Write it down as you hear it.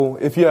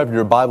If you have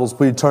your Bibles,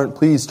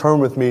 please turn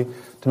with me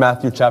to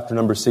Matthew chapter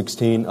number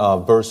 16,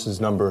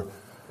 verses number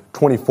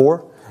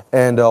 24.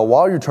 And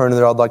while you're turning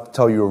there, I'd like to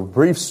tell you a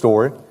brief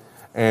story.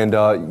 And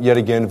yet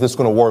again, if this is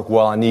going to work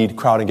well, I need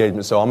crowd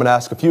engagement. So I'm going to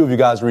ask a few of you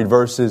guys to read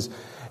verses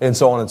and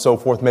so on and so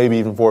forth, maybe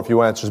even for a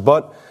few answers.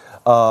 But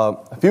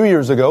a few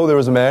years ago, there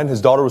was a man, his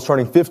daughter was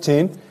turning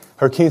 15,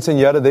 her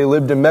quinceañera. They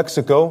lived in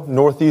Mexico,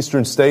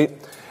 northeastern state.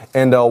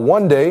 And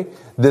one day,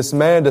 this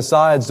man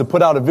decides to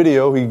put out a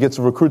video. He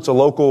recruits a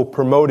local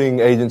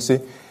promoting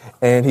agency,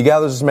 and he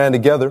gathers this man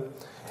together.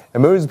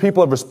 And millions of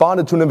people have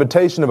responded to an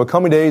invitation of a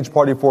coming-to-age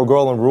party for a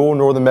girl in rural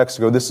northern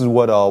Mexico. This is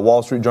what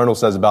Wall Street Journal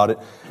says about it.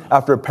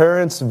 After a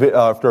parent's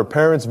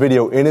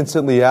video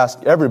innocently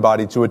asked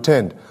everybody to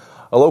attend.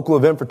 A local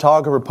event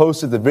photographer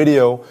posted the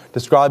video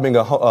describing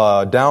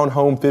a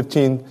down-home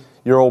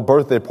 15-year-old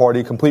birthday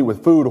party complete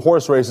with food,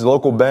 horse races,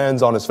 local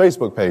bands on his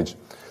Facebook page.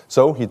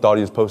 So he thought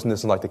he was posting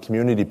this in like the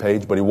community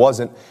page, but he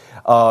wasn't.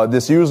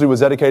 This usually was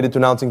dedicated to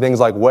announcing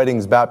things like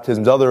weddings,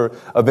 baptisms, other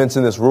events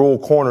in this rural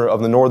corner of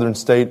the northern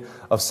state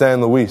of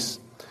San Luis.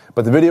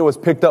 But the video was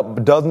picked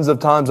up dozens of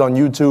times on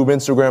YouTube,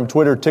 Instagram,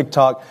 Twitter,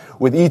 TikTok,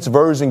 with each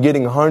version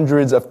getting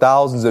hundreds of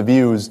thousands of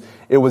views.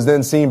 It was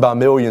then seen by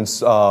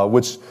millions,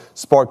 which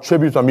sparked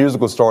tributes by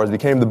musical stars,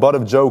 became the butt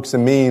of jokes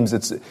and memes.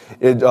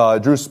 It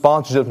drew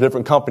sponsorship from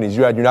different companies.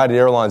 You had United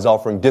Airlines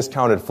offering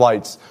discounted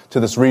flights to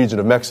this region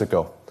of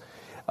Mexico.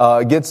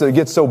 It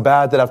gets so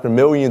bad that after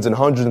millions and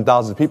hundreds and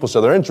thousands of people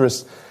show their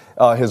interest,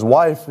 his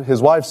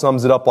wife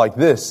sums it up like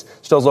this.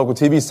 She tells a local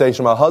TV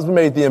station, "My husband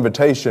made the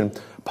invitation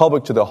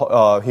public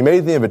to he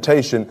made the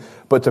invitation,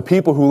 but to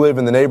people who live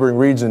in the neighboring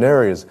regions and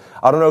areas.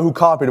 I don't know who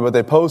copied it, but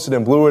they posted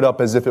and blew it up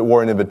as if it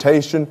were an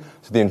invitation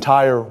to the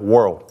entire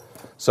world."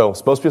 So it's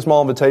supposed to be a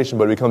small invitation,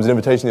 but it becomes an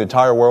invitation to the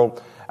entire world.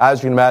 As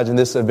you can imagine,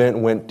 this event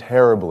went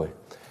terribly.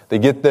 They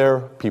get there,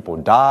 people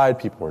died,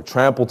 people were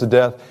trampled to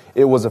death.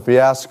 It was a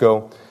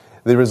fiasco.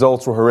 The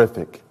results were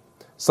horrific.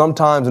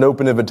 Sometimes an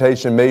open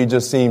invitation may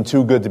just seem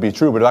too good to be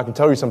true, but if I can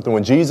tell you something,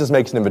 when Jesus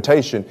makes an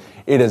invitation,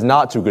 it is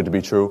not too good to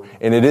be true,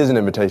 and it is an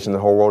invitation to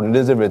the whole world, and it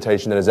is an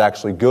invitation that is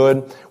actually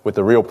good, with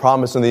a real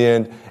promise in the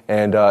end,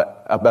 and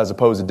as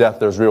opposed to death,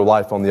 there's real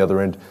life on the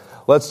other end.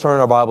 Let's turn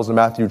our Bibles to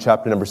Matthew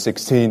chapter number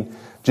 16.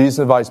 Jesus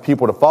invites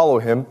people to follow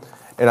him,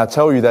 and I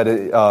tell you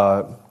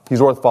that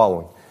he's worth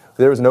following.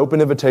 There is an open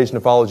invitation to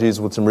follow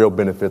Jesus with some real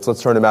benefits.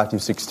 Let's turn to Matthew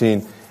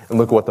 16 and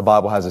look at what the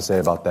Bible has to say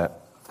about that.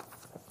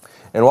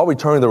 And while we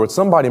turn there, would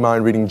somebody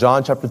mind reading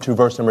John chapter 2,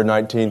 verse number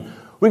 19?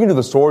 We can do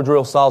the sword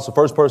drill style, so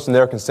first person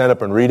there can stand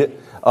up and read it.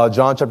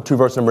 John chapter 2,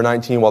 verse number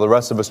 19, while the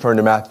rest of us turn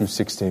to Matthew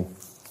 16.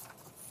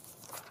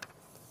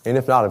 And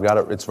if not, I've got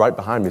it. It's right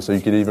behind me, so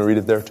you could even read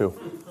it there too.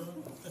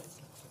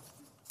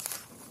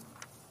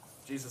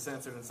 Jesus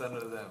answered and said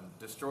unto them,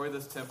 "Destroy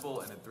this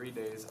temple, and in 3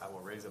 days I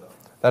will raise it up."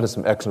 That is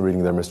some excellent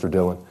reading there, Mr.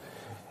 Dillon.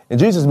 In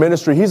Jesus'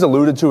 ministry, he's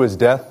alluded to his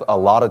death a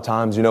lot of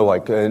times,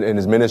 like in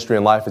his ministry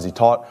and life as he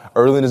taught.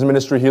 Early in his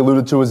ministry, he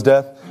alluded to his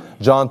death.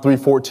 John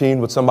 3:14,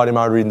 would somebody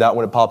mind reading that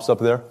when it pops up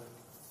there?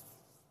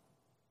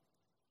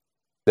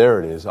 There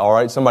it is. All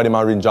right, somebody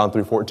mind reading John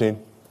 3:14?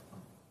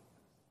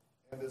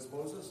 "And as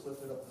Moses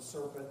lifted up the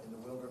serpent in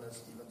the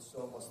wilderness, even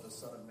so must the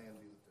Son of Man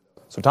be lifted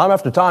up." So time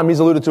after time, he's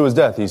alluded to his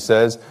death. He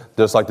says,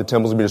 just like the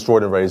temples will be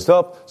destroyed and raised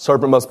up,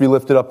 serpent must be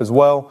lifted up as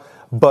well.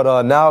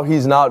 But now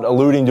he's not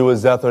alluding to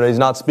his death, or he's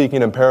not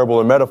speaking in parable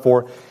or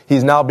metaphor.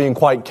 He's now being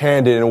quite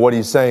candid in what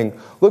he's saying.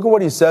 Look at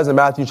what he says in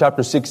Matthew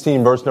chapter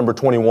 16, verse number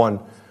 21.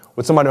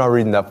 Would somebody mind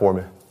reading that for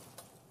me?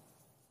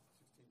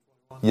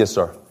 Yes,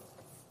 sir.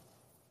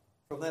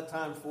 "From that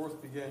time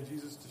forth began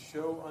Jesus to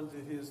show unto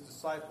his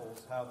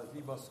disciples how that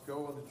he must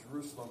go unto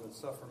Jerusalem and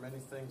suffer many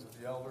things of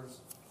the elders,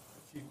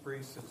 the chief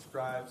priests and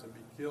scribes, and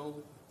be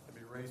killed, and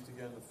be raised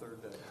again the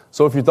third day."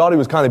 So if you thought he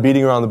was kind of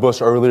beating around the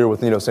bush earlier with,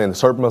 saying the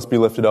serpent must be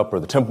lifted up or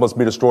the temple must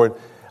be destroyed,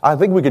 I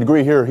think we could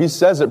agree here. He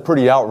says it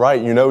pretty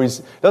outright. He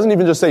doesn't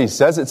even just say he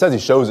says it says he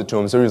shows it to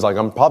him. So he's like,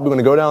 I'm probably going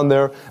to go down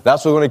there.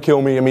 That's what's going to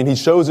kill me. He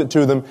shows it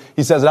to them.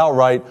 He says it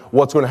outright,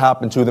 what's going to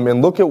happen to them.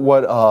 And look at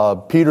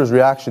what Peter's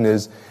reaction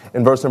is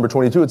in verse number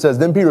 22. It says,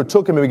 "Then Peter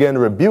took him and began to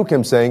rebuke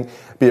him, saying,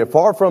 Be it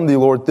far from thee,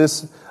 Lord,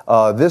 this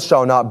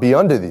shall not be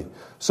unto thee."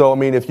 So,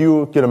 if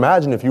you can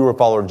imagine, if you were a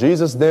follower of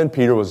Jesus, then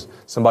Peter was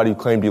somebody who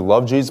claimed he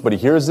loved Jesus, but he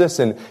hears this,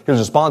 and his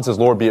response is,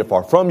 "Lord, be it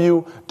far from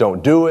you.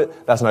 Don't do it.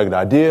 That's not a good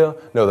idea.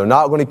 No, they're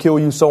not going to kill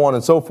you," so on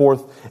and so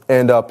forth.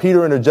 And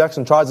Peter interjects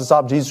and tries to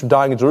stop Jesus from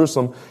dying in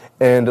Jerusalem.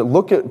 And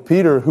look at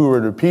Peter, who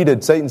had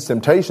repeated Satan's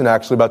temptation,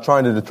 actually, by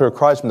trying to deter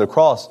Christ from the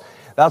cross.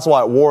 That's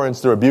why it warrants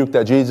the rebuke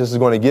that Jesus is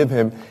going to give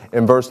him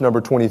in verse number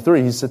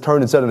 23. He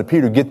turned and said unto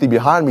Peter, "Get thee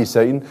behind me,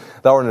 Satan.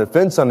 Thou art an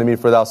offense unto me,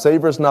 for thou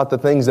savorest not the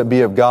things that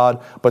be of God,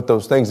 but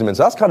those things of men."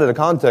 So that's kind of the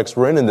context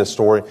we're in this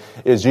story,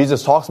 is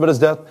Jesus talks about his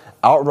death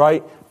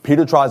outright.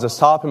 Peter tries to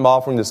stop him by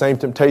offering the same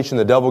temptation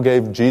the devil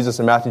gave Jesus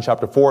in Matthew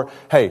chapter 4.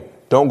 Hey,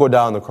 don't go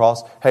down on the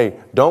cross. Hey,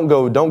 don't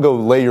go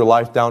lay your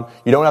life down.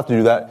 You don't have to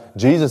do that.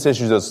 Jesus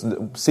issues a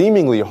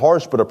seemingly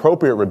harsh but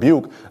appropriate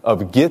rebuke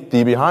of, "Get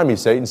thee behind me,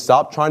 Satan.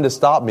 Stop trying to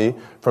stop me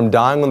from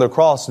dying on the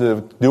cross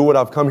to do what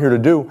I've come here to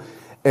do."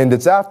 And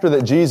it's after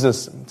that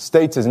Jesus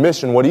states his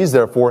mission, what he's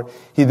there for,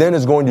 he then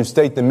is going to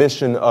state the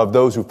mission of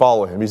those who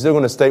follow him. He's still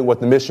going to state what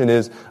the mission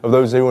is of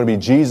those who want to be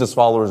Jesus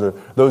followers or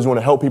those who want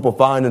to help people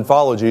find and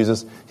follow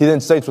Jesus. He then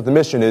states what the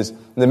mission is. And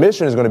the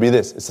mission is going to be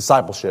this. It's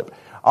discipleship.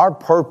 Our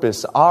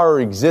purpose, our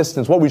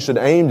existence, what we should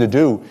aim to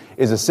do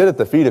is to sit at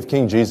the feet of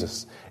King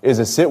Jesus, is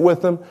to sit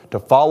with him, to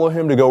follow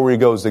him, to go where he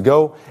goes to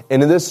go.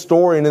 And in this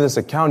story and in this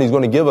account, he's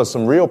going to give us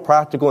some real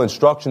practical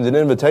instructions and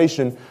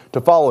invitation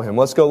to follow him.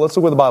 Let's look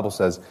what the Bible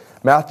says.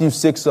 Matthew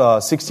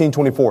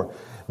 16:24.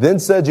 Then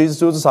said Jesus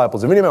to his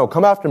disciples, if any man will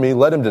come after me,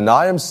 let him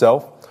deny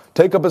himself,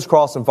 take up his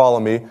cross and follow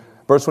me.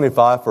 Verse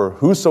 25, for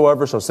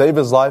whosoever shall save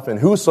his life and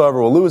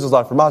whosoever will lose his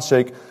life for my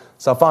sake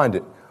shall find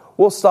it.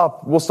 We'll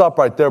stop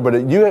right there, but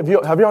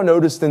have y'all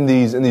noticed in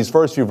these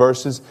first few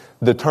verses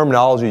the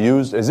terminology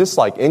used? Is this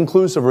like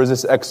inclusive or is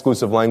this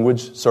exclusive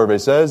language? Survey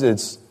says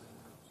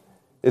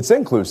it's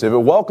inclusive. It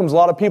welcomes a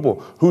lot of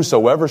people.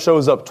 Whosoever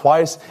shows up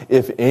twice,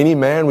 if any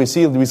man, we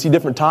see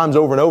different times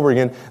over and over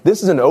again.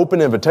 This is an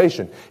open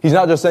invitation. He's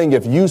not just saying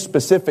if you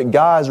specific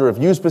guys or if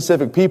you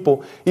specific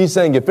people. He's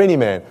saying if any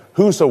man,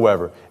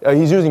 whosoever.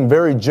 He's using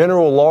very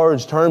general,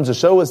 large terms to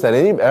show us that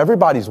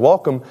everybody's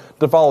welcome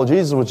to follow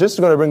Jesus, which is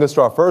going to bring us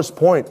to our first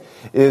point,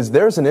 is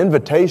there's an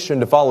invitation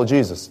to follow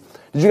Jesus.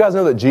 Did you guys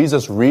know that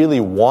Jesus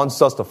really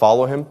wants us to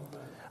follow him?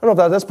 I don't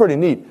know if that's pretty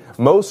neat.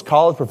 Most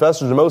college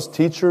professors or most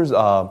teachers,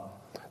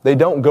 they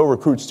don't go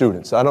recruit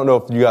students. I don't know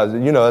if you guys,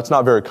 that's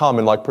not very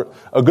common. Like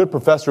a good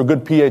professor, a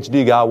good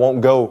PhD guy won't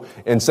go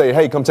and say,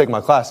 hey, come take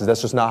my classes.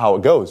 That's just not how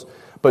it goes.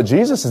 But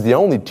Jesus is the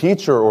only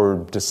teacher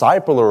or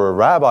disciple or a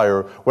rabbi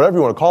or whatever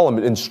you want to call him,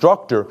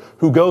 instructor,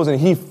 who goes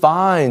and he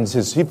finds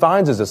his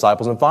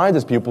disciples and finds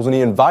his pupils and he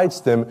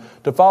invites them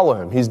to follow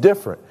him. He's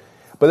different.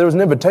 But there was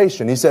an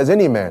invitation. He says,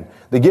 any man,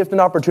 the gift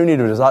and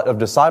opportunity of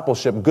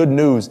discipleship, good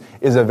news,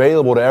 is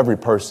available to every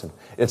person.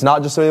 It's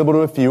not just available to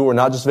a few, or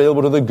not just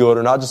available to the good,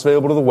 or not just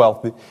available to the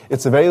wealthy.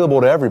 It's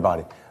available to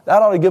everybody.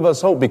 That ought to give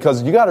us hope,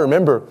 because you got to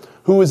remember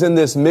who was in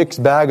this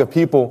mixed bag of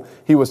people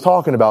he was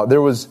talking about.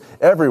 There was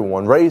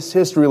everyone, race,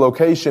 history,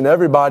 location,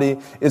 everybody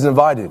is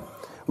invited.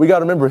 We got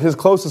to remember his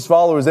closest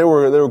followers, they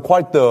were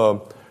quite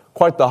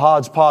the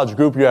hodgepodge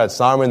group. You had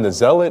Simon the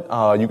Zealot.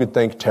 You could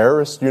think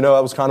terrorists. That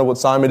was kind of what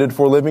Simon did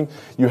for a living.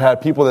 You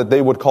had people that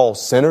they would call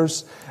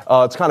sinners.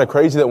 It's kind of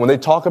crazy that when they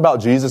talk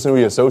about Jesus and who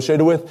he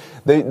associated with,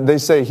 they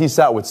say he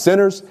sat with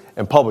sinners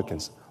and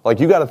publicans. Like,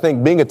 you got to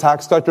think, being a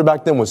tax collector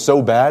back then was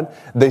so bad,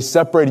 they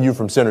separated you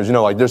from sinners.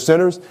 Like, there's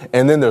sinners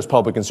and then there's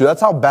publicans. So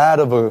that's how bad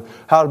of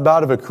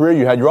a career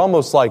you had. You're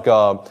almost like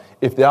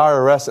if the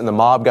IRS and the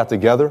mob got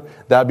together,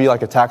 that'd be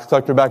like a tax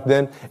collector back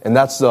then. And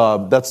those are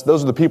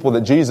the people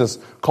that Jesus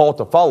called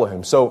to follow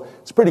him. So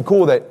it's pretty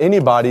cool that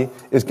anybody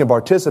can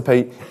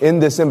participate in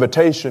this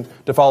invitation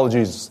to follow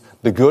Jesus.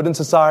 The good in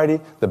society,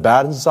 the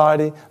bad in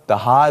society, the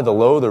high, the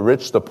low, the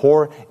rich, the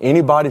poor,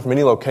 anybody from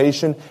any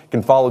location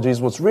can follow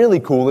Jesus. What's really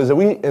cool is that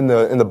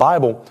in the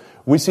Bible,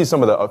 we see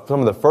some of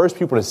the first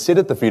people to sit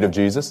at the feet of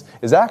Jesus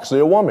is actually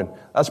a woman.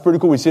 That's pretty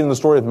cool. We see it in the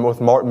story with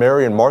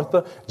Mary and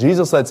Martha.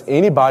 Jesus lets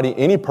anybody,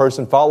 any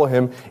person follow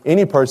him,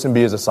 any person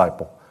be his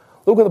disciple.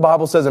 Look what the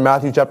Bible says in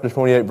Matthew chapter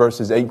 28,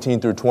 verses 18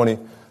 through 20.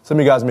 Some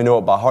of you guys may know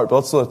it by heart,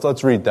 but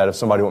let's read that if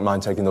somebody wouldn't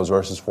mind taking those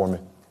verses for me.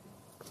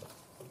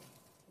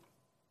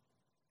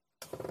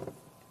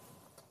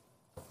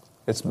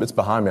 It's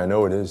behind me. I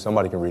know it is.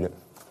 Somebody can read it.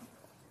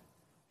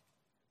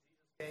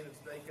 Came and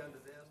spake unto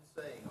them,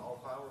 saying,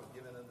 all power is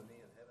given unto me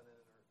in heaven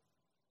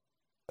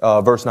and in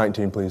earth. Verse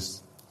 19,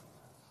 please.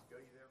 Go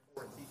ye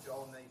therefore and teach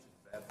all nations,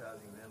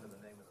 baptizing them in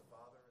the name of the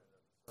Father, and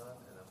of the Son,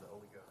 and of the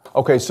Holy Ghost.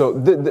 Okay,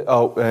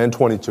 so, and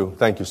 22.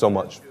 Thank you so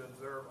much. To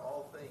observe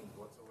all things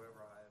whatsoever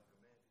I have commanded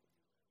you.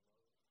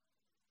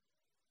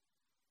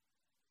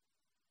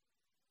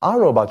 I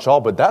don't know about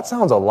y'all, but that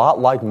sounds a lot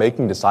like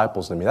making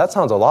disciples to me. That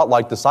sounds a lot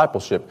like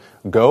discipleship.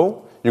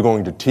 Go, you're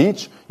going to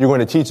teach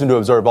them to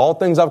observe all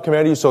things I've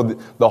commanded you. So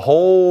the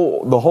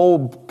whole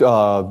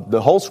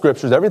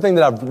scriptures, everything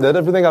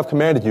I've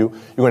commanded you,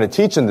 you're going to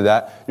teach them to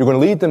that. You're going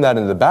to lead them that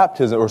into the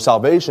baptism or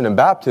salvation and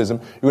baptism.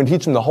 You're going to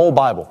teach them the whole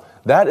Bible.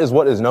 That is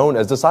what is known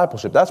as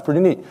discipleship. That's pretty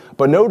neat.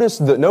 But notice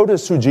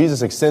who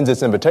Jesus extends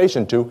this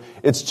invitation to.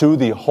 It's to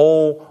the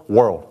whole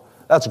world.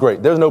 That's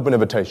great. There's an open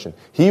invitation.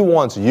 He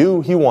wants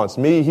you, he wants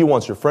me, he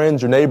wants your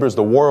friends, your neighbors,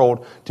 the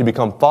world to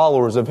become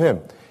followers of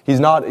him. He's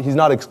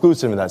not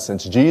exclusive in that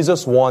sense.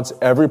 Jesus wants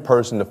every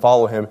person to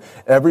follow him,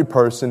 every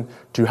person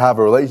to have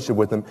a relationship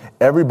with him.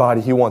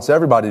 He wants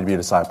everybody to be a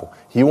disciple.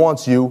 He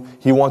wants you,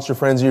 he wants your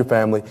friends and your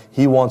family,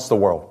 he wants the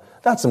world.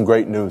 That's some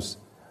great news.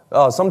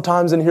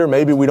 Sometimes in here,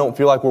 maybe we don't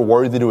feel like we're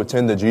worthy to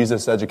attend the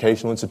Jesus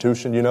educational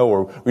institution,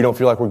 or we don't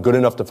feel like we're good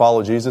enough to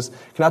follow Jesus.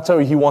 Can I tell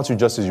you, he wants you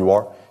just as you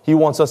are. He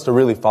wants us to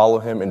really follow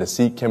him and to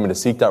seek him and to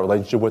seek that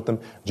relationship with him.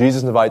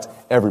 Jesus invites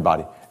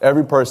everybody.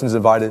 Every person is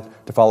invited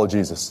to follow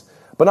Jesus.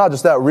 But not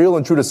just that, real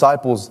and true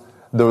disciples,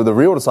 the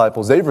real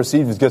disciples, they've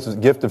received his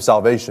gift of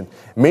salvation.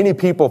 Many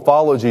people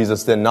follow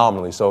Jesus then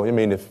nominally. So,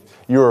 if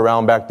you were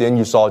around back then,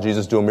 you saw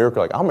Jesus do a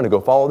miracle, like, I'm going to go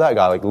follow that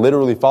guy, like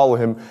literally follow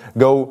him,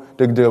 go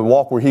to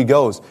walk where he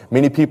goes.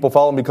 Many people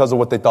follow him because of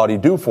what they thought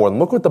he'd do for them.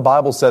 Look what the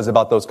Bible says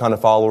about those kind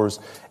of followers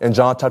in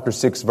John chapter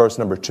 6, verse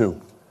number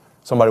 2.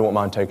 Somebody won't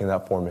mind taking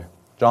that for me.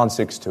 John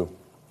 6:2.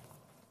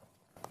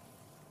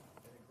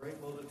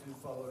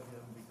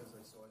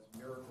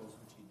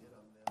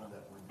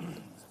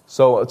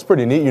 So it's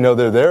pretty neat. You know,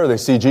 they're there. They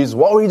see Jesus.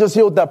 Whoa, he just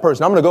healed that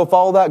person. I'm going to go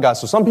follow that guy.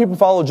 So some people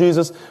follow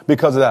Jesus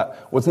because of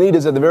that. What's neat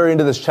is at the very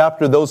end of this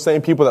chapter, those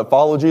same people that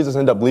follow Jesus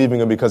end up leaving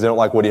him because they don't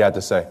like what he had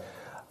to say.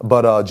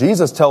 But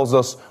Jesus tells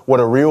us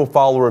what a real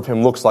follower of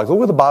him looks like. Look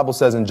what the Bible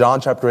says in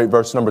John chapter 8,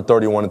 verse number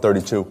 31 and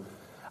 32.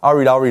 I'll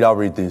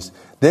read these.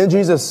 Then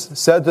Jesus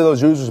said to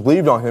those Jews who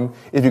believed on him,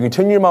 if you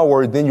continue in my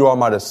word, then you are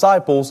my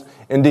disciples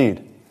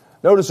indeed.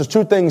 Notice there's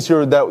two things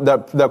here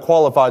that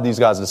qualified these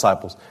guys as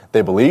disciples.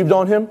 They believed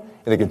on him,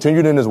 and they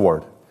continued in his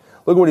word.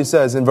 Look at what he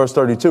says in verse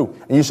 32.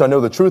 And you shall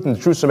know the truth, and the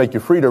truth shall make you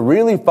free. To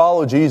really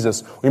follow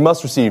Jesus, we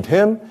must receive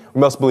him.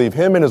 We must believe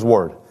him in his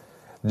word.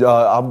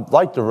 I'd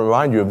like to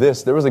remind you of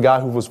this. There was a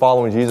guy who was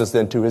following Jesus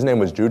then too. His name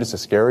was Judas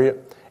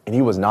Iscariot, and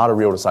he was not a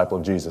real disciple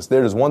of Jesus.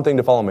 There is one thing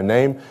to follow him in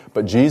name,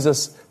 but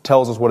Jesus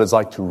tells us what it's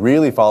like to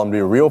really follow him, to be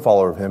a real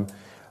follower of him.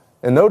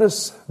 And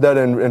notice that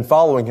in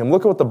following him,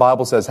 look at what the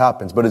Bible says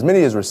happens. But as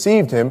many as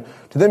received him,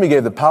 to them he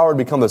gave the power to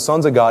become the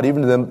sons of God,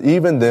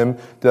 even them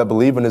that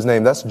believe in his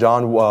name. That's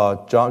John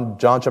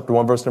chapter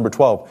 1, verse number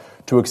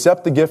 12. To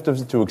accept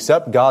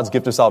God's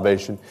gift of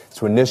salvation is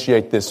to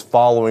initiate this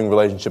following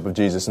relationship of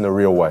Jesus in the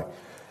real way.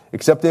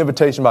 Accept the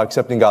invitation by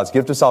accepting God's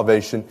gift of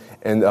salvation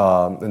and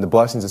the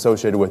blessings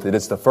associated with it.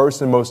 It's the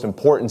first and most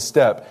important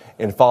step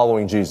in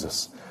following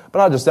Jesus. But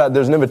not just that,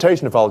 there's an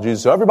invitation to follow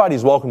Jesus, so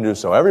everybody's welcome to do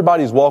so.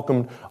 Everybody's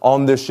welcome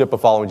on this ship of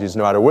following Jesus,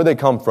 no matter where they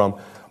come from.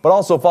 But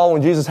also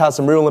following Jesus has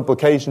some real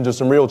implications or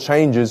some real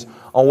changes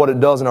on what it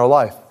does in our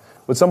life.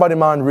 Would somebody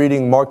mind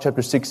reading Mark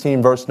chapter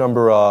 16, verse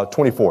number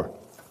 24?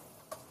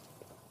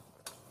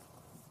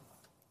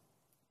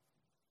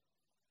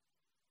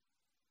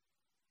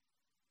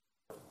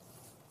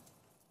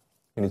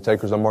 Any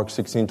takers on Mark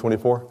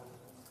 16:24?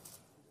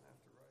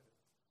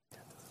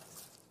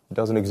 It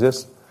doesn't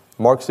exist?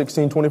 Mark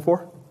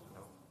 16:24?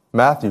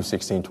 Matthew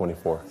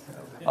 16:24.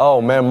 Oh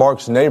man,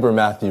 Mark's neighbor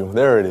Matthew.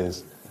 There it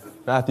is.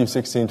 Matthew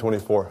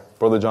 16:24.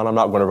 Brother John, I'm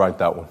not going to write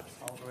that one.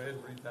 I'll go ahead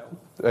and read that one.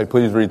 Hey,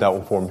 please read that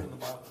one for me.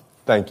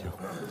 Thank you.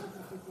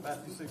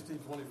 Matthew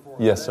 16:24.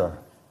 Yes, sir.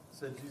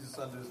 Said Jesus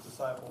unto his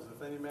disciples,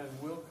 if any man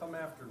will come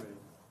after me,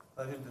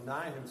 let him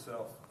deny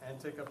himself and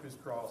take up his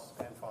cross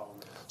and follow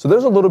me. So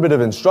there's a little bit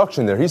of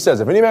instruction there. He says,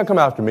 if any man come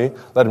after me,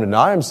 let him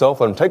deny himself,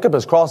 let him take up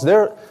his cross.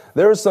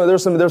 There's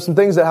some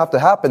things that have to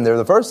happen there.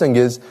 The first thing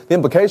is the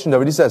implication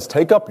of it. He says,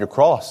 take up your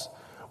cross,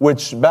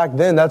 which back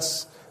then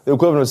that's the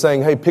equivalent of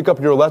saying, hey, pick up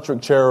your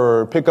electric chair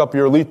or pick up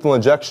your lethal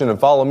injection and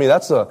follow me.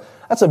 That's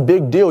a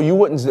big deal. You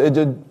wouldn't.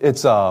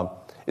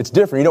 It's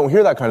different. You don't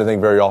hear that kind of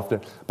thing very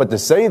often. But to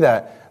say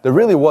that, there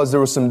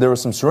was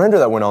some surrender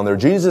that went on there.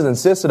 Jesus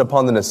insisted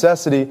upon the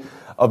necessity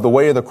of the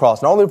way of the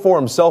cross, not only for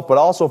himself, but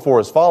also for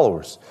his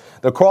followers.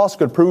 The cross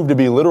could prove to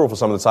be literal for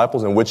some of the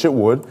disciples, in which it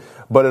would,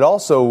 but it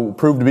also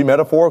proved to be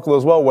metaphorical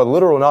as well. Whether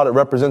literal or not, it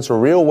represents a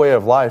real way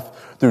of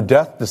life through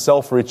death to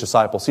self for each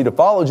disciple. See, to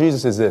follow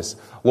Jesus is this: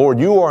 Lord,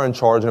 you are in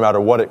charge no matter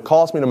what it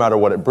costs me, no matter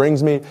what it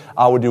brings me.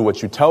 I will do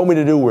what you tell me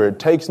to do, where it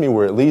takes me,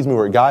 where it leads me,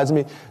 where it guides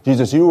me.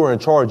 Jesus, you are in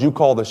charge. You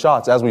call the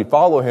shots. As we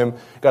follow him,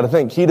 got to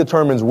think, he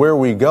determines where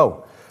we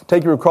go.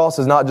 Take your cross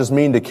does not just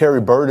mean to carry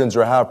burdens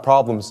or have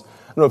problems.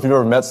 I don't know if you've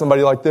ever met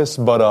somebody like this,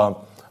 but I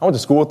went to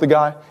school with the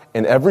guy,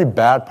 and every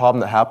bad problem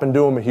that happened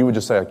to him, he would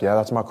just say, like, yeah,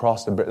 that's my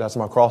cross to bear. That's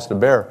my cross to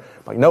bear.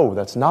 I'm like, no,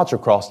 that's not your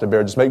cross to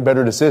bear. Just make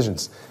better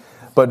decisions.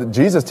 But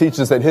Jesus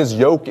teaches us that his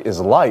yoke is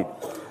light.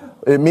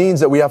 It means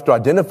that we have to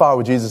identify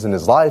with Jesus in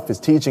his life, his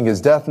teaching, his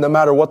death, no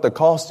matter what the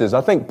cost is.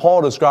 I think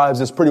Paul describes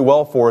this pretty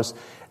well for us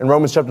in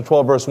Romans chapter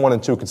 12, verse 1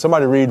 and 2. Can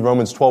somebody read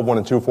Romans 12, 1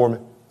 and 2 for me?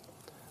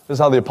 This is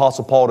how the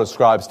Apostle Paul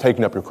describes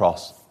taking up your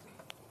cross.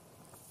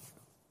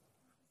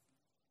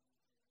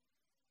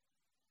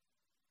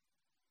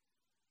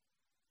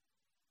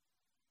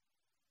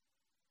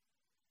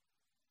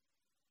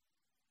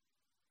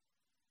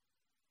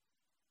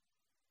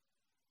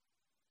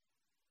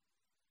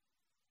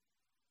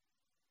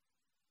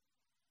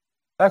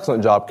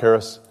 Excellent job,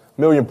 Karis.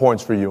 1,000,000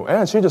 points for you.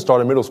 And she just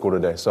started middle school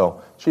today,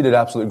 so she did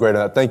absolutely great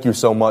on that. Thank you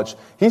so much.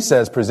 He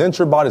says, present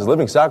your body as a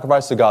living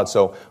sacrifice to God.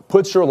 So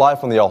put your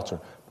life on the altar.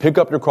 Pick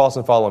up your cross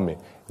and follow me.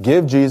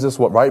 Give Jesus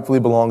what rightfully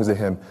belongs to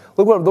him.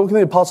 Look what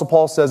the Apostle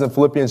Paul says in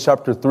Philippians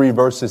chapter 3,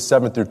 verses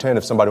 7 through 10,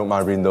 if somebody don't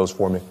mind reading those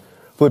for me.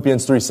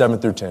 Philippians 3, 7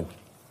 through 10.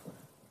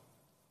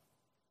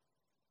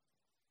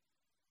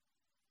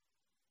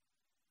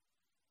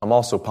 I'm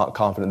also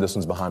confident this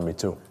one's behind me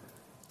too.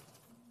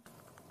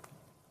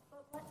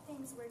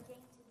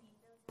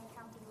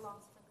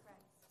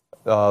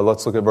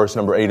 Let's look at verse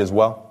number 8 as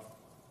well.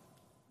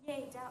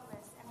 Yea,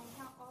 doubtless, and I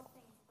count all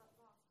things but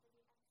loss for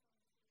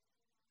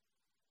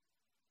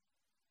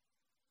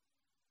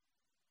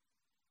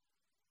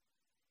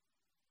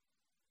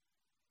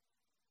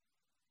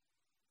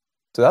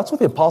the So that's what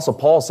the Apostle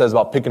Paul says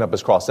about picking up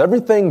his cross.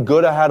 Everything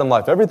good I had in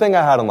life, everything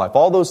I had in life,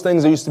 all those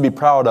things I used to be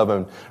proud of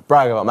and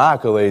brag about, my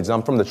accolades,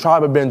 I'm from the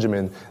tribe of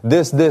Benjamin,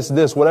 this,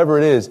 whatever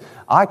it is,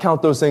 I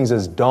count those things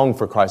as dung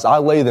for Christ. I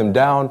lay them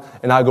down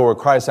and I go where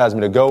Christ has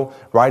me to go,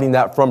 writing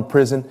that from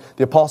prison.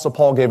 The Apostle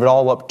Paul gave it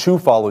all up to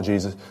follow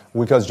Jesus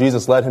because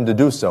Jesus led him to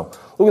do so.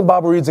 Look at the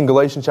Bible reads in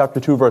Galatians chapter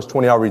 2, verse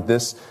 20. I'll read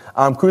this.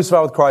 I'm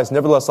crucified with Christ,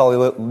 nevertheless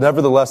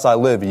I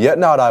live. Yet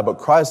not I, but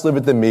Christ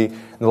liveth in me. In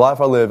the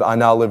life I live, I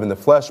now live in the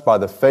flesh by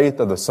the faith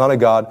of the Son of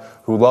God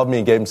who loved me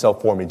and gave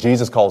himself for me.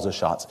 Jesus calls the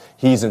shots.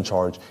 He's in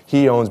charge.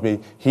 He owns me.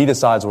 He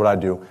decides what I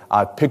do.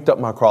 I've picked up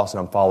my cross and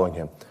I'm following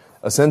him.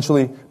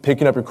 Essentially,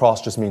 picking up your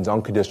cross just means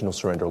unconditional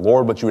surrender.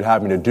 Lord, what you would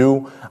have me to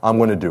do, I'm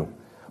going to do.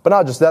 But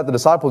not just that, the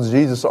disciples of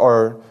Jesus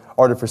are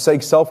to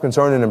forsake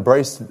self-concern and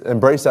embrace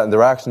that in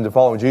their action to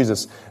following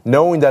Jesus,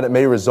 knowing that it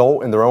may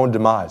result in their own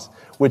demise,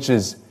 which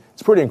is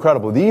it's pretty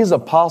incredible. These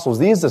apostles,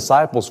 these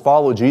disciples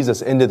followed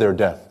Jesus into their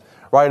death,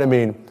 right? I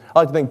mean, I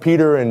like to think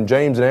Peter and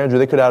James and Andrew,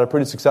 they could have had a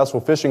pretty successful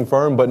fishing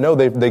firm, but no,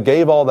 they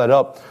gave all that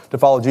up to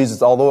follow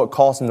Jesus, although it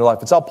cost them their life.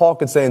 It's how Paul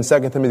could say in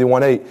 2 Timothy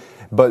 1:8,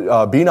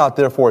 but be not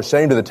therefore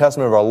ashamed of the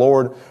testimony of our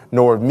Lord,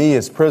 nor of me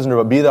as prisoner,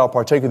 but be thou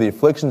partaker of the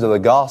afflictions of the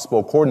gospel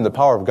according to the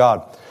power of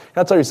God.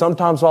 Can I tell you,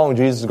 sometimes following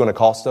Jesus is going to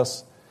cost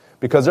us?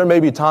 Because there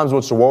may be times in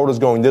which the world is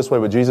going this way,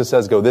 but Jesus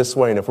says go this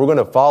way. And if we're going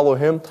to follow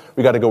him,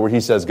 we got to go where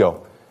he says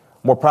go.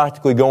 More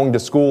practically, going to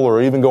school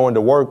or even going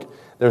to work,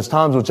 there's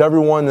times which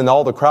everyone and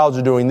all the crowds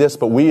are doing this,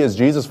 but we as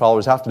Jesus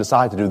followers have to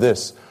decide to do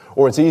this.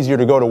 Or it's easier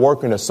to go to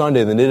work on a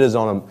Sunday than it is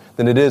on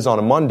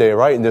a Monday,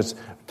 right? And there's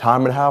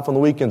time and a half on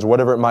the weekends or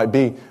whatever it might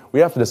be. We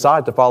have to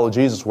decide to follow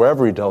Jesus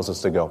wherever he tells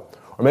us to go.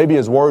 Or maybe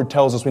his word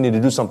tells us we need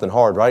to do something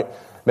hard, right?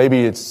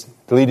 Maybe it's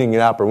deleting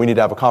an app, or we need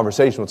to have a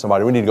conversation with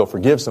somebody, we need to go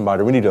forgive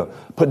somebody, or we need to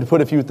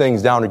put a few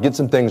things down or get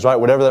some things right,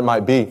 whatever that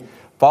might be.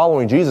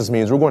 Following Jesus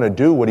means we're going to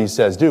do what he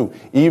says do,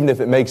 even if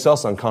it makes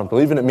us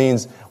uncomfortable, even if it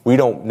means we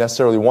don't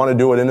necessarily want to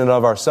do it in and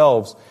of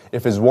ourselves.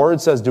 If his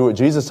word says do it,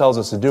 Jesus tells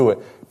us to do it,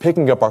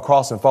 picking up our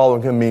cross and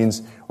following him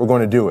means we're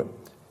going to do it.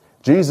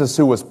 Jesus,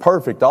 who was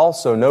perfect,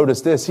 also,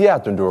 notice this, he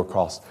had to endure a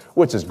cross,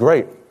 which is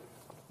great.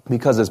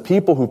 Because as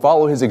people who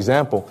follow his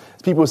example,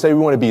 as people who say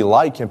we want to be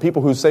like him,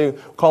 people who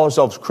call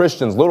ourselves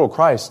Christians, little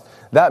Christ,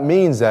 that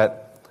means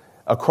that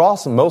a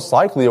cross most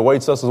likely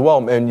awaits us as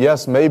well. And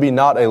yes, maybe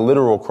not a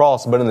literal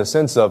cross, but in the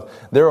sense of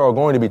there are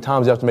going to be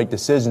times we have to make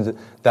decisions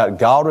that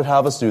God would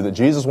have us do, that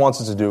Jesus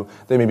wants us to do,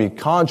 they may be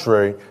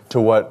contrary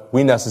to what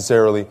we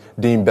necessarily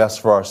deem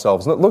best for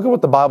ourselves. Look at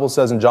what the Bible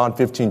says in John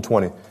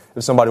 15:20.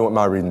 If somebody wouldn't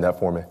mind reading that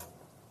for me.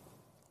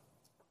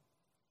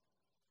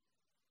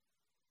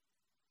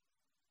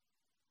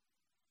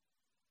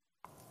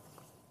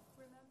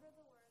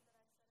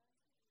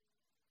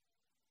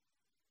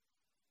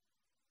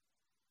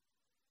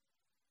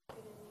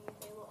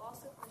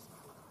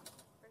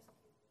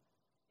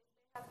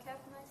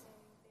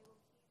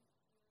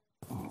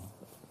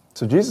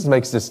 So Jesus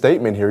makes this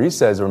statement here. He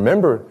says,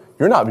 remember,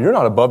 you're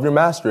not above your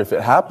master. If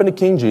it happened to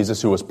King Jesus,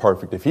 who was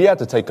perfect, if he had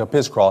to take up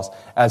his cross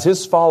as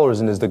his followers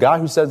and as the guy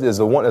who says, as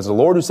the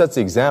Lord who sets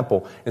the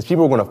example, as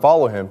people are going to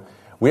follow him,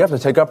 we have to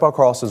take up our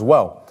cross as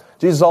well.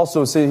 Jesus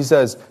also says, he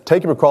says,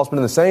 take up your cross, but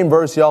in the same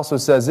verse, he also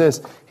says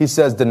this. He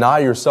says, deny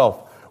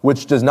yourself,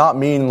 which does not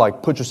mean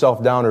like put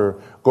yourself down or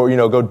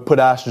go put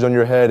ashes on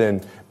your head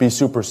and be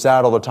super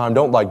sad all the time.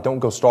 Don't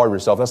go starve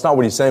yourself. That's not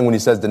what he's saying when he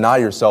says deny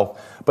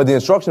yourself. But the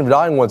instruction of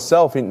denying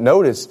oneself,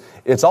 notice,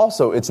 it's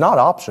not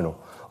optional.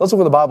 Let's look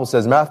what the Bible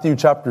says. Matthew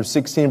chapter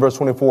 16, verse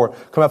 24.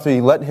 Come after me,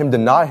 let him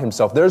deny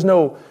himself. There's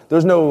no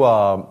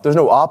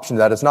option to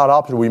that. It's not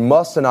optional. We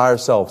must deny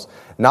ourselves.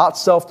 Not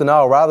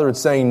self-denial. Rather,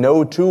 it's saying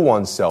no to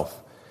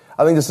oneself.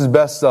 I think this is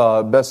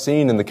best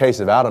seen in the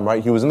case of Adam,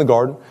 right? He was in the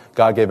garden.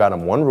 God gave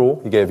Adam one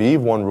rule. He gave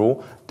Eve one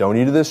rule. Don't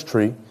eat of this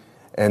tree.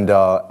 And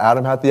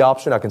Adam had the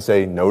option. I can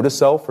say no to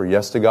self or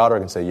yes to God, or I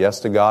can say yes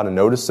to God and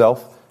no to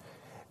self.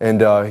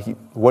 And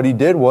what he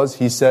did was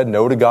he said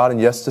no to God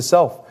and yes to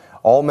self.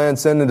 All man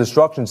sin and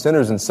destruction,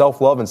 sinners in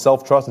self-love and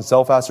self-trust and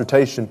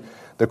self-assertion.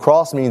 The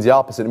cross means the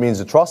opposite. It means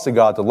to trust to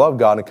God, to love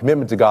God, and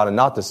commitment to God and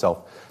not to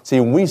self. See,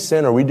 when we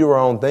sin or we do our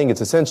own thing, it's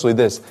essentially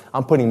this.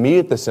 I'm putting me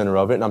at the center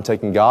of it, and I'm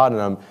taking God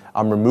and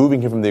I'm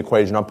removing him from the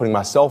equation. I'm putting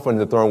myself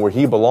into the throne where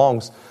he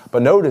belongs.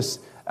 But notice,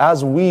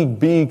 as we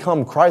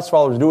become Christ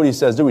followers, do what he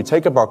says do. We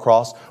take up our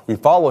cross, we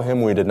follow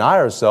him, we deny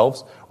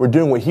ourselves. We're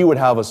doing what he would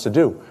have us to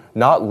do.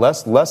 Not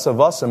less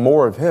of us and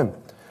more of him.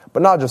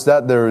 But not just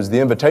that, there's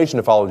the invitation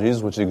to follow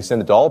Jesus, which is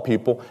extended to all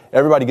people.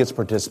 Everybody gets to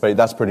participate.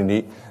 That's pretty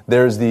neat.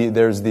 There's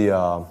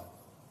the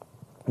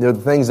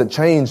things that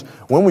change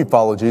when we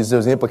follow Jesus.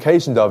 There's the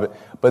implications of it.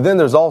 But then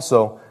there's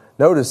also,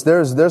 notice,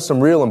 there's some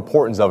real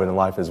importance of it in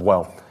life as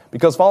well.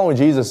 Because following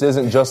Jesus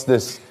isn't just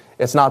this,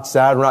 it's not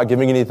sad, we're not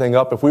giving anything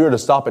up. If we were to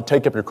stop and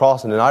take up your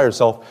cross and deny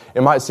yourself,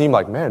 it might seem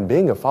like, man,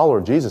 being a follower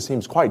of Jesus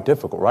seems quite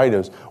difficult,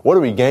 right? What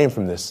do we gain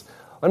from this?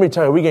 Let me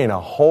tell you, we gain a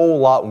whole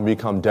lot when we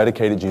become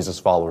dedicated Jesus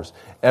followers.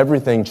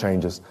 Everything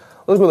changes.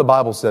 Look what the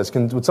Bible says.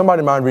 Would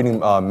somebody mind reading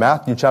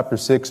Matthew chapter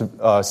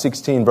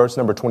 16, verse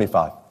number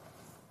 25?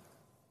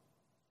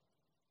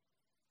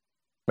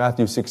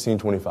 Matthew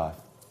 16:25.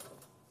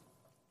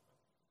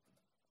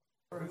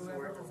 For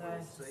whoever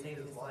desires to save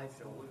his life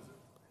shall lose it.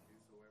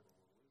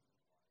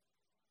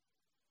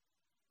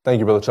 Thank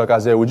you, Brother Chuck.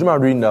 Isaiah, would you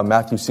mind reading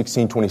Matthew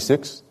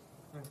 16:26?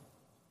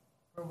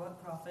 For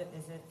what profit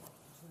is it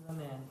to the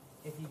man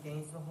if he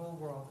gains the whole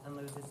world and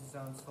loses his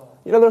own soul?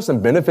 You know, there's some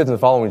benefits in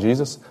following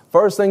Jesus.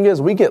 First thing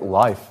is we get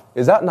life.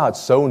 Is that not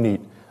so neat?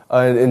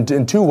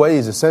 In two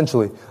ways,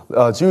 essentially.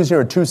 It's used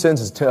here in two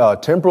senses,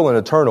 temporal and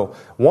eternal.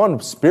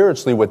 One,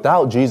 spiritually,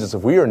 without Jesus,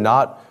 if we are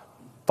not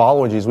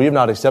following Jesus, we have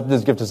not accepted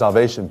His gift of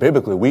salvation,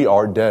 biblically, we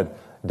are dead.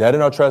 Dead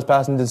in our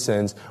trespassing and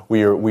sins.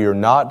 We're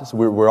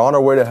on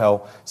our way to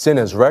hell. Sin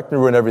has wrecked and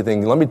ruined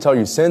everything. Let me tell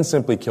you, sin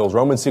simply kills.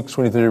 Romans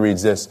 6:23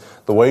 reads this: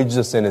 the wages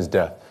of sin is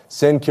death.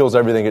 Sin kills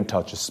everything it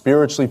touches.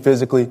 Spiritually,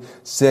 physically,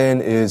 sin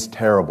is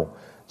terrible.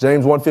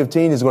 James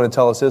 1:15 is going to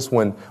tell us this: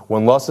 when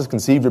lust is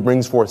conceived, it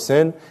brings forth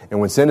sin. And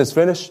when sin is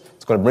finished,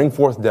 it's going to bring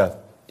forth death.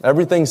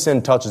 Everything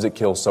sin touches, it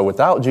kills. So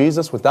without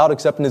Jesus, without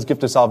accepting His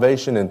gift of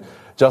salvation and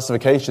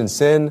justification,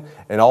 sin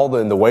and all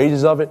the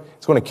wages of it,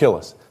 it's going to kill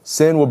us.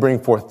 Sin will bring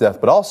forth death.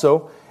 But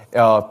also,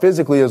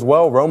 physically as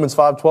well, Romans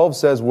 5:12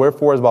 says,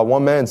 wherefore as by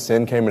one man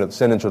sin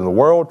entered the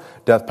world,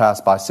 death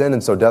passed by sin,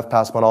 and so death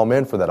passed upon all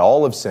men, for that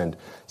all have sinned.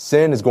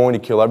 Sin is going to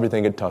kill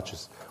everything it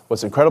touches.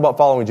 What's incredible about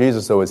following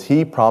Jesus, though, is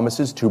He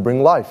promises to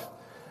bring life.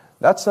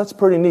 That's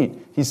pretty neat.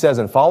 He says,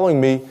 in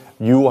following me,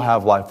 you will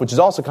have life, which is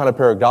also kind of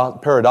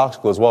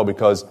paradoxical as well,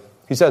 because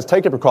He says,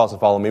 take up your cross and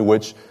follow me,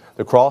 which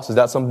the cross, is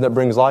that something that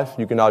brings life?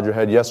 You can nod your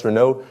head yes or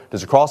no.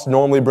 Does the cross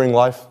normally bring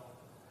life?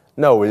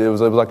 No, it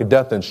was like a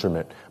death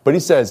instrument. But He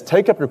says,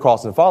 take up your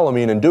cross and follow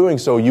me, and in doing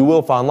so, you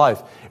will find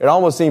life. It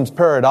almost seems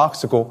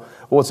paradoxical.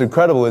 But what's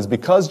incredible is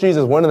because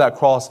Jesus went to that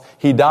cross,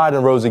 He died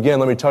and rose again.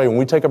 Let me tell you, when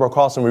we take up our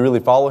cross and we really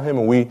follow Him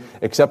and we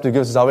accept the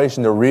gift of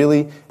salvation, there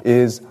really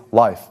is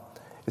life.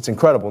 It's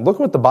incredible. Look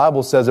what the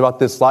Bible says about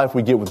this life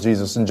we get with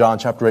Jesus in John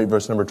chapter 8,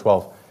 verse number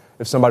 12.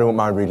 If somebody wouldn't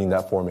mind reading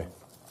that for me.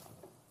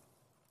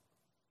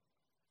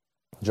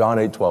 John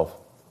 8:12.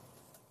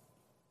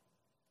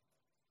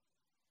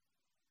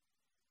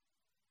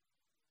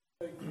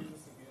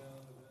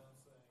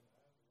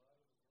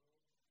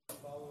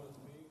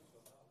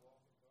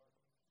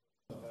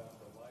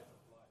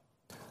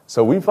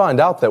 So we find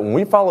out that when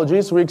we follow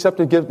Jesus, we accept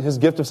His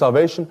gift of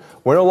salvation.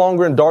 We're no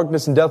longer in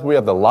darkness and death. We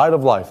have the light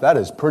of life. That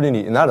is pretty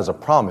neat, and that is a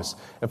promise.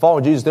 In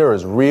following Jesus, there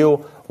is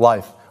real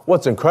life.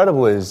 What's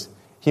incredible is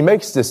He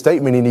makes this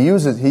statement, and He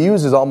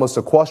uses almost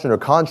a question or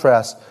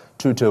contrast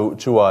to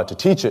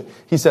teach it.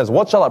 He says,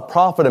 what shall it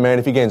profit a man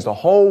if he gains the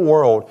whole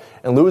world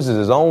and loses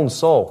his own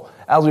soul?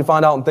 As we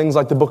find out in things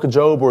like the book of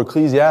Job or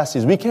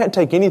Ecclesiastes, we can't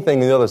take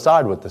anything on the other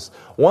side with us.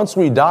 Once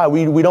we die,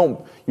 we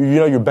don't,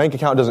 your bank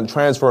account doesn't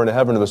transfer into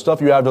heaven, or the stuff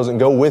you have doesn't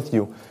go with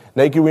you.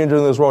 Naked we enter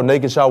into this world,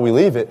 naked shall we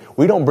leave it.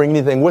 We don't bring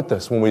anything with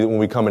us when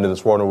we come into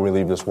this world or when we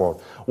leave this world.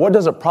 What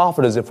does it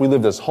profit us if we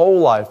live this whole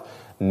life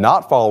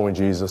not following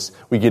Jesus?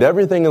 We get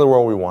everything in the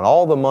world we want,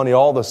 all the money,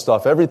 all the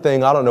stuff,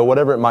 everything, I don't know,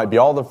 whatever it might be,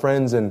 all the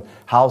friends and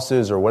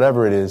houses or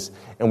whatever it is,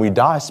 and we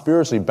die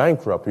spiritually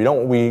bankrupt. We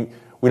don't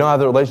have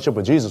the relationship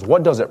with Jesus.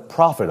 What does it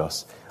profit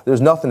us?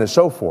 There's nothing to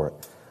show for it.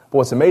 But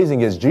what's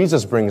amazing is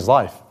Jesus brings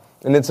life.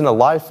 And it's in a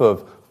life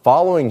of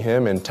following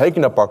Him and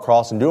taking up our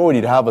cross and doing what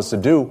He'd have us to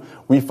do,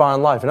 we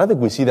find life. And I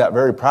think we see that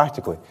very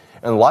practically.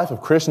 In the life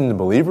of Christians and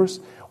believers,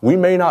 we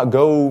may not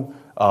go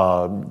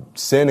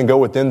sin and go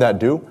within that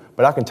do,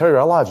 but I can tell you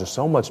our lives are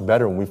so much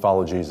better when we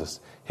follow Jesus.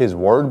 His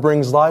Word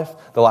brings life.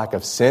 The lack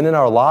of sin in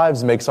our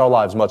lives makes our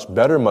lives much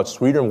better, much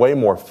sweeter, and way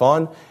more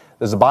fun.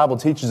 As the Bible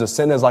teaches us,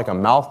 sin is like a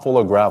mouthful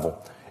of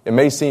gravel. It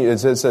may seem,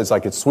 it's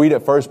like it's sweet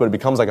at first, but it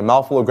becomes like a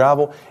mouthful of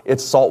gravel.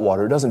 It's salt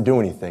water. It doesn't do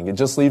anything. It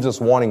just leaves us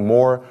wanting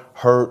more,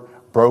 hurt,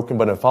 broken.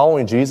 But in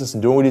following Jesus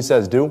and doing what He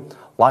says do,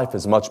 life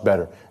is much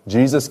better.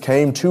 Jesus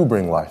came to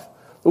bring life.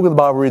 Look at the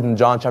Bible reading in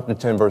John chapter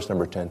 10, verse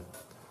number 10.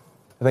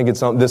 I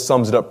think this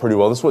sums it up pretty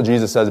well. This is what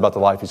Jesus says about the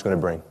life He's going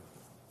to bring.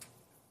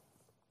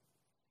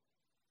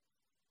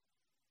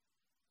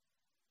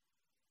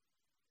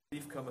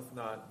 Thief cometh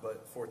not,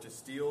 but for to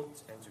steal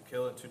and to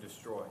kill and to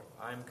destroy.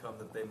 I am come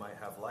that they might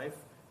have life,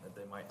 that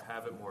they might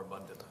have it more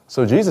abundantly.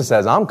 So Jesus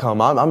says,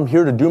 I'm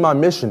here to do my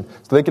mission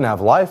so they can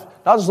have life.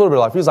 Not just a little bit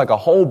of life. He's like a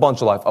whole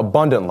bunch of life,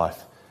 abundant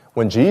life.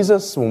 When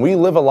we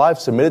live a life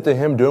submitted to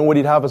Him, doing what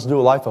He'd have us do,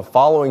 a life of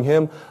following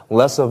Him,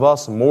 less of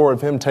us, more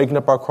of Him, taking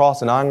up our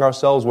cross, denying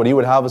ourselves, what He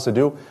would have us to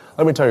do,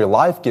 let me tell you,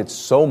 life gets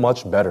so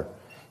much better.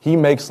 He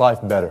makes life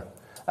better.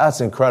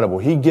 That's incredible.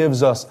 He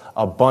gives us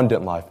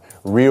abundant life,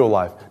 real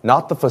life,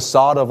 not the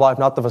facade of life,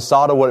 not the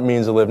facade of what it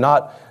means to live,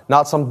 not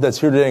something that's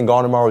here today and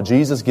gone tomorrow.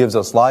 Jesus gives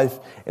us life,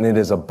 and it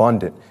is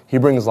abundant. He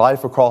brings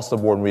life across the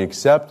board, and we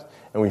accept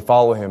and we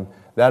follow Him.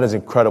 That is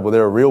incredible.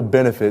 There are real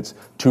benefits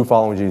to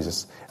following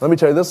Jesus. Let me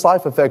tell you, this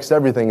life affects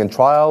everything, and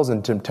trials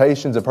and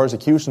temptations and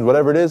persecutions,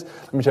 whatever it is.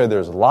 Let me tell you,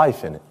 there's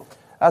life in it.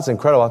 That's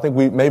incredible. I think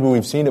maybe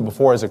we've seen it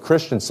before as a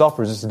Christian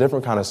suffers. It's a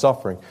different kind of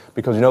suffering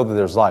because we know that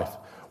there's life.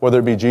 Whether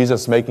it be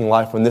Jesus making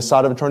life on this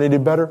side of eternity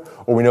better,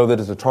 or we know that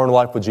it's eternal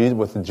life with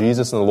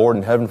Jesus and the Lord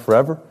in heaven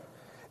forever.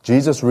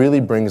 Jesus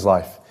really brings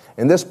life.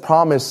 And this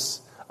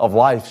promise of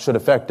life should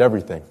affect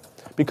everything,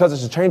 because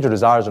it's to change our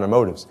desires and our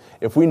motives.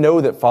 If we know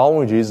that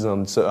following Jesus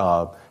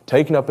and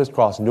taking up his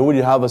cross and doing what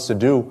he'd have us to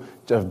do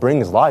to bring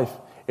his life,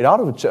 it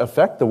ought to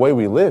affect the way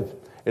we live.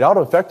 It ought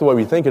to affect the way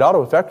we think. It ought to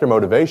affect our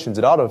motivations.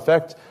 It ought to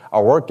affect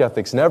our work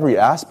ethics in every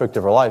aspect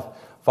of our life.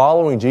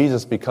 Following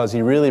Jesus because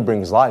he really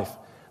brings life.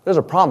 There's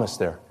a promise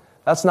there.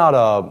 That's not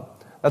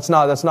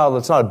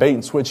a bait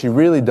and switch. He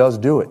really does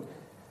do it.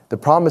 The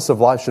promise of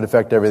life should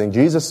affect everything.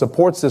 Jesus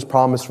supports this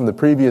promise from the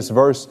previous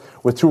verse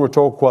with two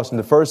rhetorical questions.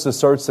 The first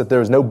asserts that there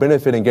is no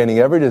benefit in gaining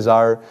every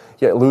desire,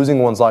 yet losing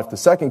one's life. The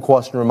second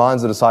question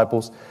reminds the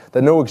disciples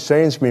that no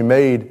exchange can be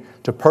made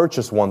to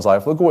purchase one's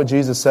life. Look at what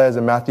Jesus says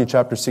in Matthew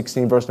chapter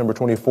 16, verse number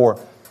 24.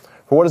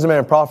 For what does a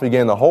man profit to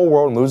gain the whole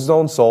world and lose his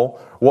own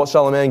soul? What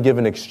shall a man give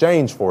in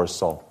exchange for his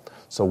soul?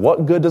 So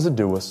what good does it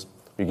do us?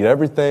 We get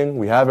everything,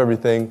 we have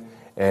everything,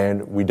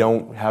 and we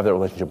don't have that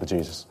relationship with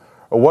Jesus.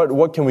 Or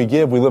what can we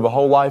give? We live a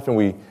whole life and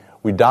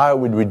we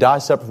die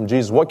separate from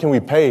Jesus. What can we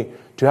pay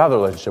to have a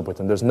relationship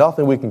with him? There's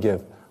nothing we can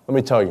give. Let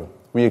me tell you,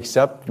 we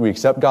accept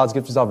God's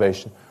gift of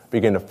salvation,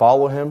 begin to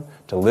follow him,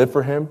 to live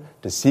for him,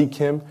 to seek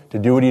him, to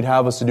do what he'd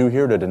have us to do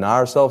here, to deny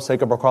ourselves,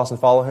 take up our cross and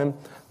follow him.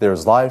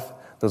 There's life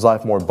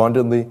more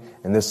abundantly,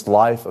 and this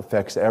life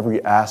affects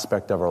every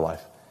aspect of our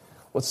life.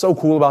 What's so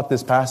cool about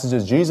this passage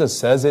is Jesus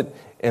says it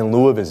in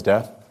lieu of his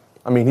death.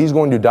 I mean, he's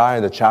going to die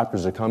in the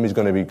chapters to come. He's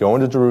going to be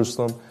going to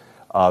Jerusalem.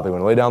 They're going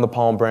to lay down the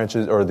palm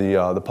branches, or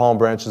the palm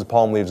branches, the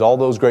palm leaves, all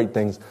those great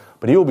things.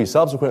 But he will be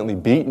subsequently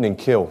beaten and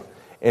killed.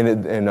 And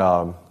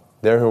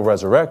there he'll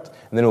resurrect,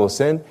 and then he'll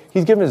ascend.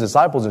 He's given his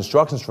disciples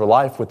instructions for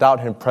life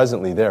without him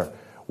presently there,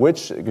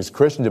 which, as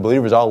Christians and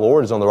believers, our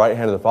Lord is on the right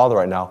hand of the Father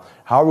right now.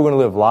 How are we going to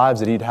live lives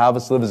that he'd have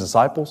us live as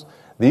disciples?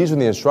 These are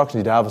the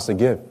instructions he'd have us to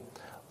give.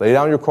 Lay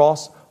down your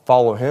cross,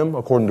 follow him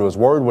according to his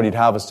word, what he'd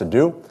have us to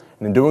do.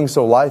 And in doing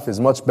so, life is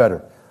much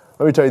better.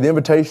 Let me tell you, the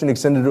invitation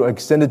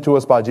extended to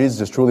us by Jesus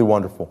is truly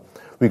wonderful.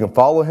 We can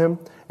follow him,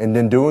 and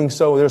in doing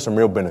so, there's some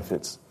real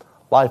benefits.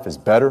 Life is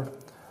better.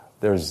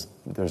 There's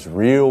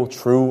real,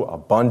 true,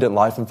 abundant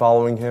life in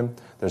following him.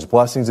 There's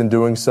blessings in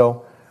doing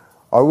so.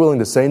 Are we willing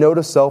to say no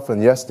to self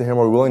and yes to him?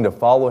 Are we willing to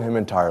follow him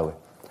entirely?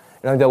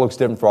 And I think that looks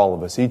different for all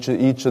of us. Each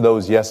of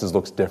those yeses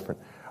looks different.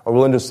 Are we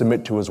willing to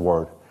submit to his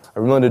word?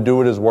 Are we willing to do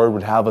what his word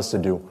would have us to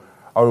do?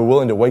 Are we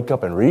willing to wake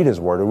up and read his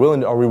word?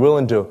 Are we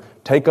willing to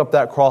take up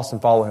that cross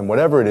and follow him?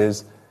 Whatever it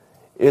is,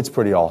 it's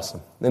pretty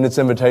awesome. And it's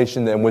an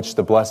invitation in which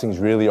the blessings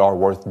really are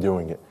worth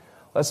doing it.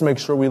 Let's make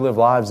sure we live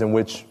lives in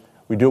which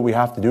we do what we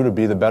have to do to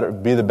be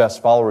the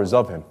best followers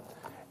of him.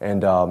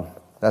 And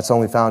that's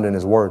only found in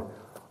his word.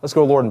 Let's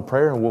go, Lord, in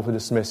prayer, and we'll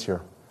dismiss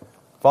here.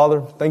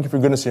 Father, thank you for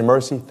goodness and your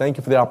mercy. Thank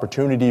you for the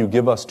opportunity you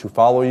give us to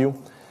follow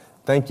you.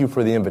 Thank you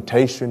for the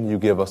invitation you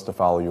give us to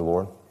follow you,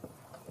 Lord.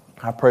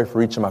 I pray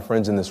for each of my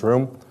friends in this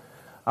room.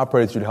 I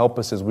pray that you'd help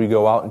us as we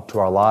go out into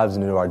our lives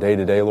and into our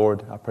day-to-day,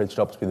 Lord. I pray that you'd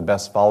help us be the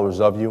best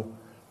followers of you.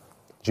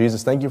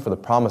 Jesus, thank you for the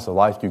promise of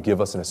life you give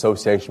us in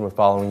association with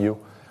following you.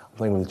 I'm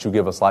thankful that you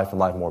give us life and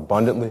life more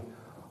abundantly.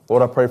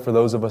 Lord, I pray for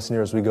those of us in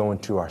here as we go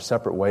into our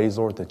separate ways,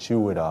 Lord, that you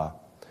would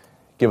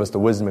give us the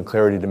wisdom and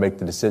clarity to make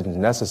the decisions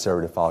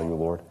necessary to follow you,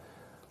 Lord.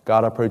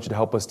 God, I pray that you'd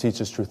help us teach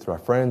this truth to our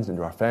friends and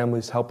to our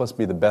families. Help us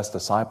be the best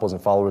disciples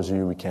and followers of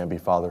you we can be,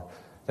 Father.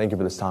 Thank you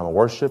for this time of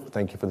worship.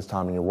 Thank you for this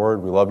time in your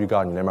word. We love you,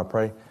 God. In your name I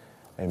pray.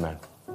 Amen.